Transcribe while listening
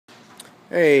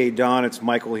Hey Don, it's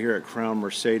Michael here at Crown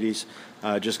Mercedes.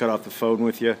 Just got off the phone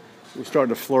with you. We're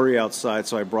starting to flurry outside,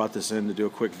 so I brought this in to do a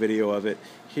quick video of it.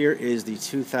 Here is the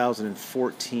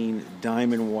 2014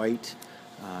 Diamond White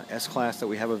S-Class that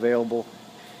we have available.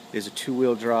 It is a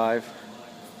two-wheel drive.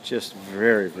 Just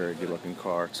very, very good looking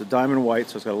car. It's a Diamond White,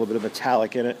 so it's got a little bit of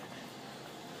metallic in it.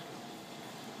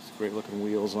 It's great looking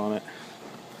wheels on it.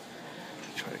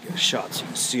 Try to get a shot so you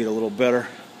can see it a little better.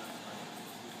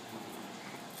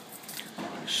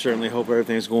 Certainly hope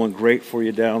everything's going great for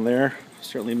you down there.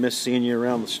 Certainly miss seeing you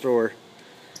around the store.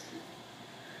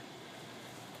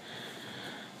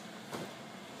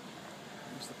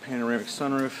 There's the panoramic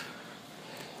sunroof.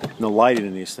 And the lighting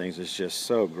in these things is just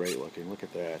so great looking. Look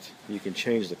at that. You can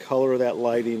change the color of that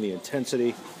lighting, the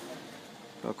intensity.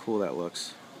 How cool that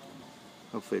looks.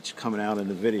 Hopefully it's coming out in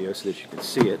the video so that you can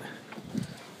see it.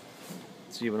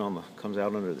 It's even on the, comes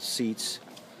out under the seats.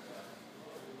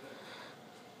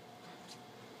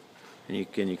 And you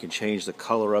can change the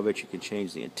color of it, you can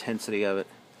change the intensity of it.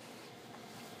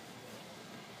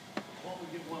 We'll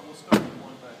start with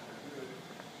one back there.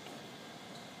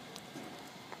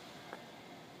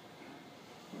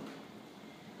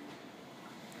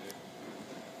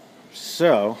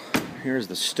 So, here's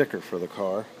the sticker for the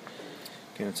car.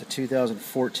 Again, it's a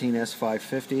 2014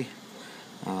 S550,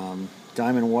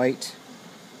 Diamond White,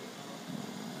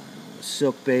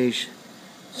 silk beige,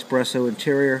 espresso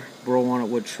interior, burl walnut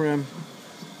wood trim,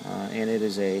 and it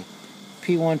is a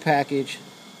P1 package.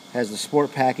 Has the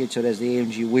sport package, so it has the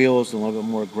AMG wheels and a little bit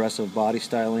more aggressive body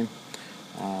styling.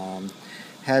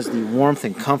 Has the warmth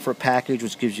and comfort package,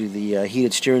 which gives you the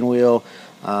heated steering wheel,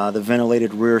 the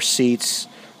ventilated rear seats,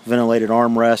 ventilated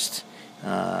armrest.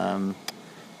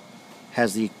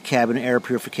 Has the cabin air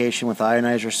purification with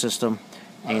ionizer system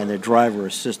and the driver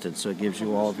assistance, so it gives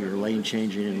you all of your lane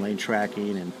changing and lane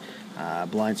tracking and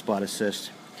blind spot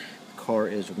assist. The car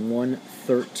is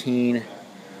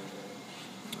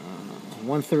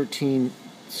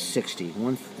 11360,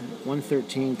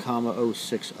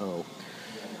 113,060.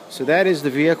 So that is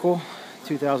the vehicle,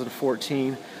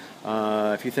 2014.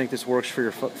 If you think this works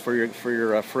for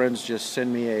your friends, just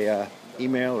send me a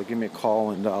email or give me a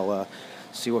call, and I'll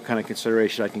see what kind of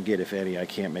consideration I can get, if any. I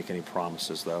can't make any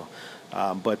promises though.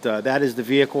 But that is the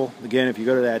vehicle. Again, if you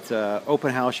go to that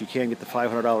open house, you can get the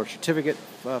 $500 certificate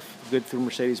good through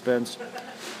Mercedes-Benz.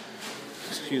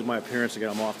 Excuse my appearance again,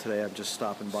 I'm off today. I'm just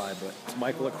stopping by. But it's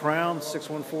Michael at Crown,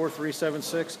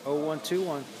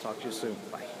 614-376-0121. Talk to you soon.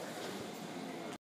 Bye.